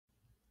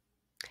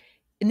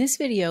in this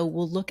video,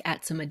 we'll look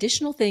at some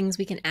additional things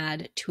we can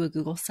add to a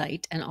Google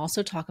site and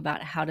also talk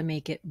about how to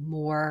make it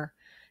more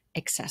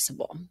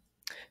accessible.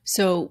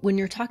 So when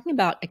you're talking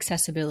about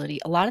accessibility,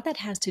 a lot of that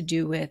has to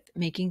do with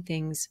making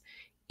things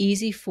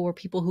easy for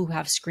people who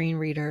have screen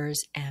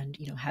readers and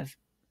have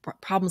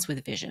problems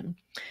with vision.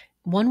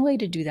 One way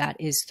to do that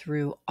is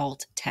through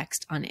alt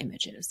text on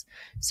images.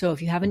 So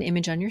if you have an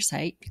image on your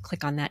site, you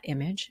click on that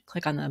image,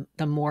 click on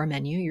the More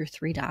menu, your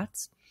three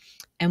dots,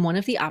 and one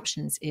of the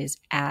options is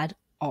Add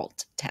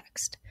Alt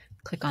Text.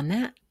 Click on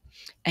that,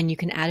 and you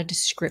can add a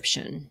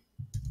description.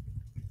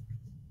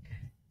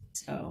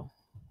 So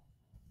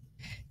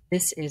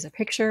this is a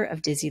picture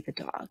of Dizzy the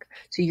dog.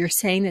 So you're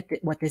saying that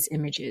what this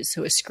image is.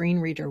 So a screen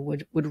reader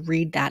would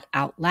read that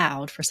out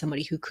loud for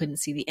somebody who couldn't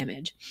see the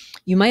image.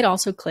 You might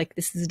also click,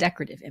 this is a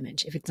decorative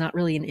image. If it's not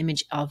really an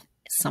image of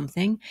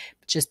something,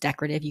 but just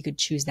decorative, you could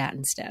choose that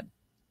instead.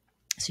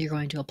 So you're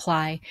going to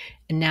apply,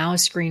 and now a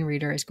screen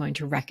reader is going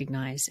to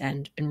recognize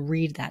and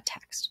read that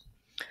text.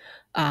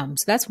 So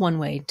that's one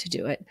way to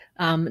do it.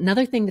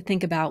 Another thing to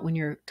think about when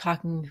you're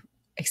talking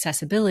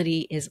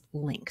accessibility is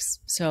links.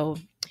 So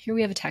here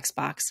we have a text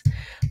box.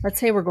 Let's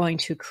say we're going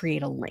to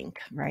create a link,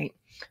 right?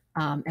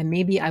 And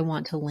maybe I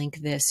want to link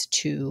this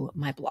to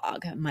my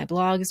blog. My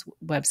blog's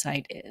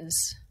website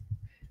is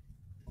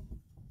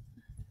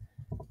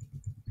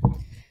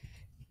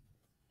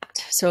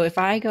so if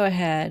I go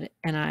ahead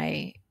and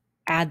I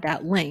add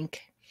that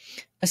link,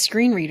 a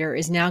screen reader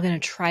is now going to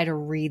try to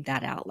read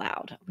that out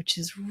loud, which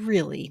is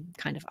really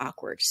kind of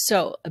awkward.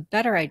 So a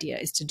better idea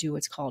is to do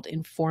what's called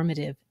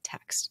informative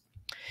text.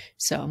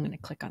 So I'm going to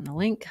click on the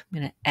link, I'm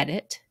going to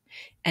edit,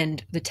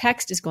 and the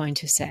text is going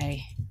to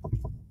say,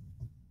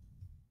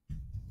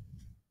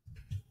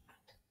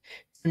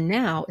 so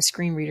now a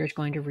screen reader is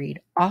going to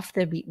read off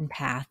the beaten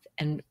path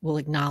and will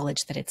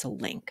acknowledge that it's a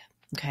link.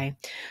 Okay.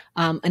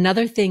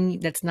 Another thing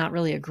that's not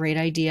really a great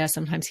idea,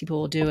 sometimes people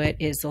will do it,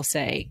 is they'll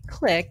say,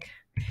 click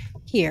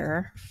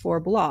here for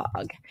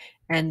blog,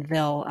 and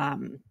they'll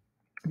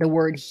the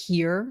word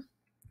here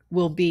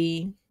will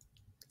be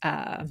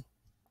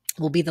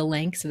the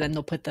link, so then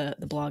they'll put the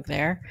blog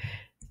there.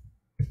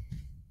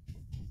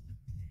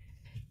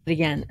 But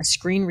again, a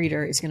screen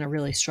reader is going to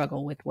really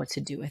struggle with what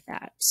to do with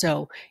that.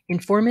 So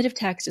informative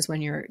text is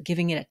when you're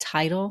giving it a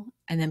title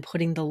and then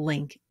putting the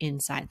link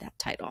inside that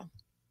title.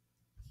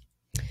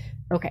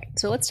 Okay,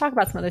 so let's talk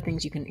about some other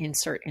things you can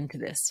insert into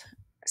this.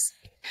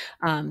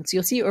 So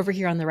you'll see over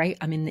here on the right,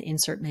 I'm in the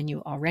insert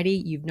menu already.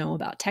 You know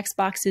about text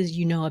boxes,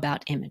 you know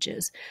about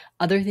images.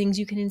 Other things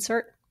you can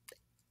insert,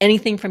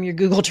 anything from your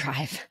Google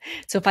Drive.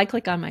 So if I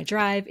click on my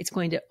drive, it's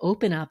going to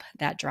open up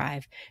that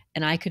drive,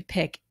 and I could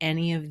pick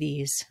any of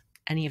these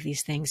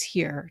things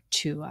here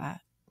to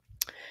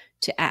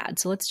add.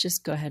 So let's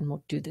just go ahead and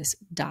we'll do this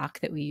doc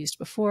that we used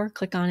before.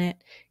 Click on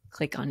it,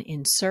 click on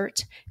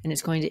insert, and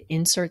it's going to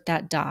insert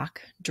that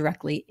doc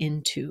directly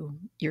into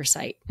your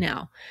site.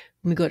 Now,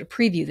 when we go to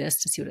preview this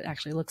to see what it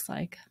actually looks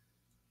like,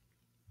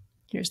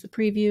 here's the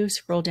preview,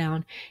 scroll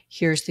down,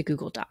 here's the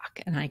Google Doc.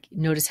 And I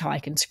notice how I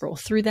can scroll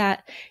through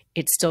that.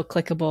 It's still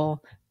clickable.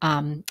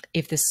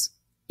 If this,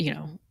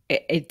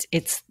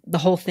 it's the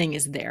whole thing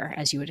is there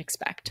as you would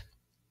expect.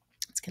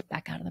 Let's get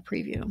back out of the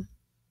preview.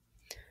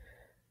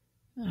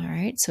 All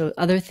right, so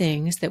other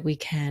things that we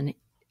can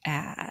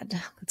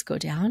add. Let's go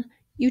down.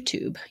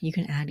 YouTube. You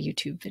can add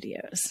YouTube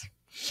videos.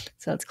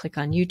 So let's click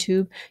on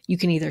YouTube. You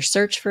can either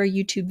search for a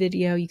YouTube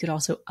video. You could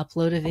also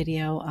upload a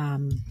video.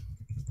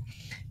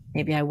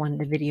 Maybe I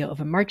wanted a video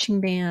of a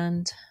marching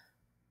band.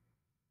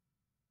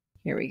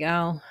 Here we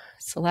go.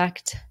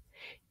 Select.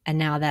 And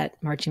now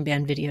that marching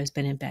band video has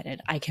been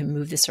embedded. I can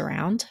move this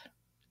around.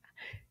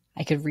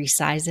 I could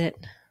resize it.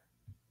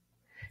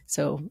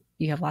 So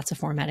you have lots of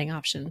formatting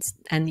options,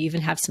 and you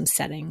even have some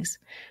settings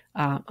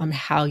on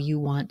how you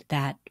want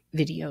that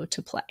video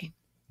to play.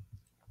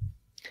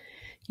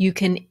 You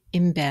can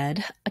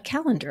embed a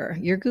calendar,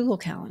 your Google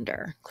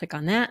Calendar. Click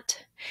on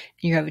that,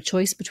 and you have a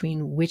choice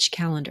between which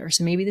calendar.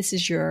 So maybe this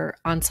is your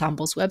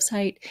ensemble's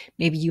website.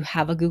 Maybe you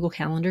have a Google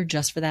Calendar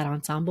just for that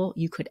ensemble.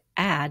 You could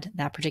add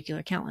that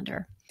particular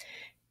calendar.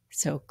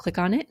 So click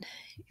on it,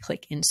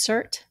 click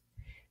Insert.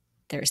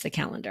 There's the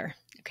calendar,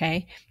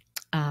 okay?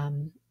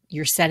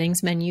 Your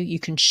settings menu, you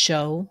can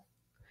show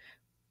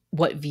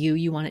what view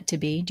you want it to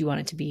be. Do you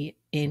want it to be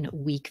in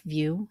week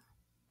view?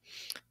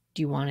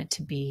 Do you want it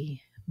to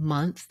be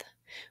month?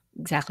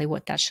 Exactly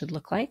what that should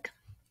look like.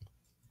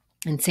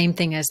 And same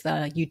thing as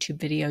the YouTube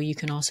video, you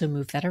can also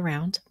move that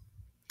around.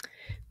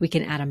 We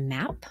can add a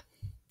map.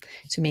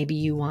 So maybe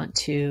you want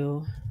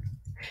to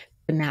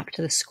a map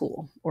to the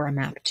school, or a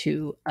map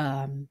to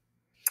an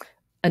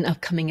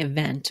upcoming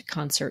event,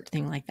 concert,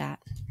 thing like that.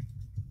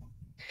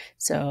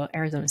 So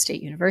Arizona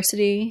State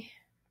University,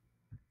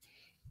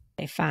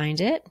 they find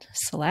it,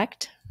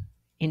 select,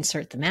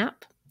 insert the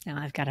map. Now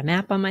I've got a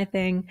map on my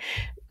thing.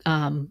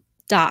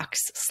 Docs,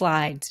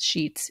 slides,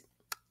 sheets,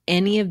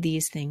 any of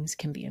these things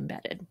can be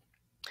embedded.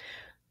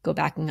 Going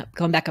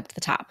back up to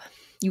the top.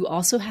 You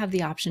also have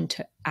the option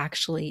to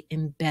actually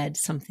embed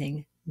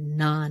something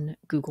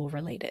non-Google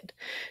related.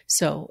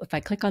 So if I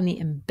click on the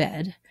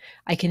embed,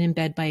 I can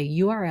embed by a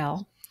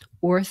URL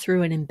or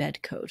through an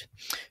embed code.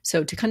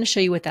 So to kind of show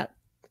you what that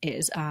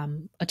is,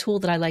 a tool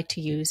that I like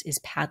to use is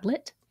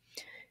Padlet.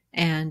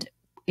 And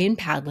in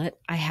Padlet,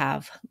 I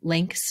have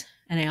links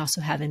and I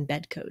also have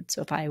embed code.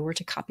 So if I were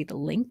to copy the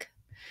link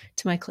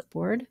to my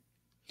clipboard,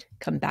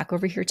 come back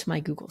over here to my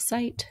Google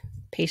site,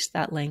 paste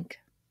that link,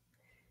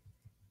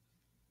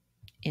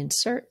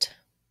 insert.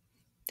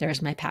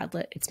 There's my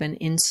Padlet. It's been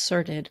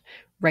inserted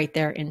right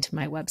there into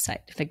my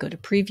website. If I go to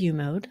preview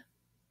mode,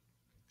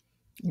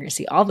 you're going to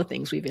see all the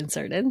things we've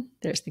inserted.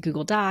 There's the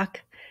Google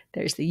Doc,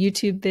 there's the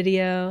YouTube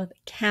video, the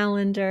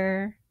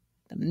calendar,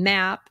 the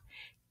map,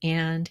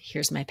 and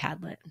here's my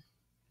Padlet.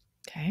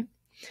 Okay.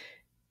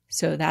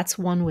 So that's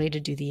one way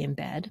to do the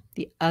embed.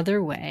 The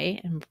other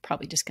way, and we're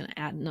probably just going to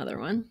add another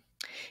one,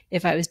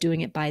 if I was doing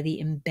it by the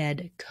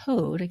embed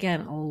code, again,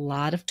 a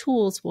lot of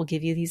tools will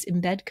give you these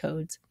embed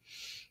codes.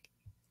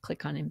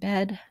 Click on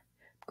embed. I'm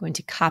going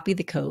to copy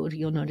the code.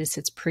 You'll notice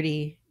it's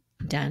pretty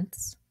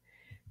dense.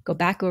 Go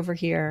back over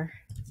here,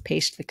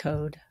 paste the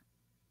code,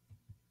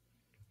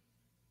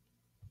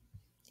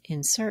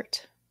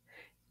 insert,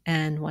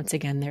 and once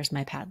again, there's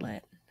my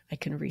Padlet. I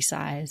can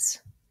resize,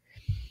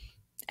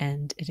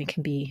 and it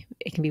can be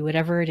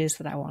whatever it is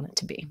that I want it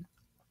to be.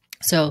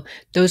 So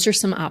those are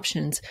some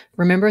options.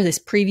 Remember, this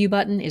preview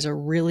button is a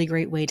really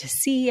great way to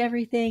see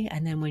everything,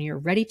 and then when you're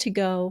ready to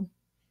go,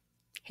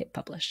 hit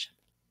publish.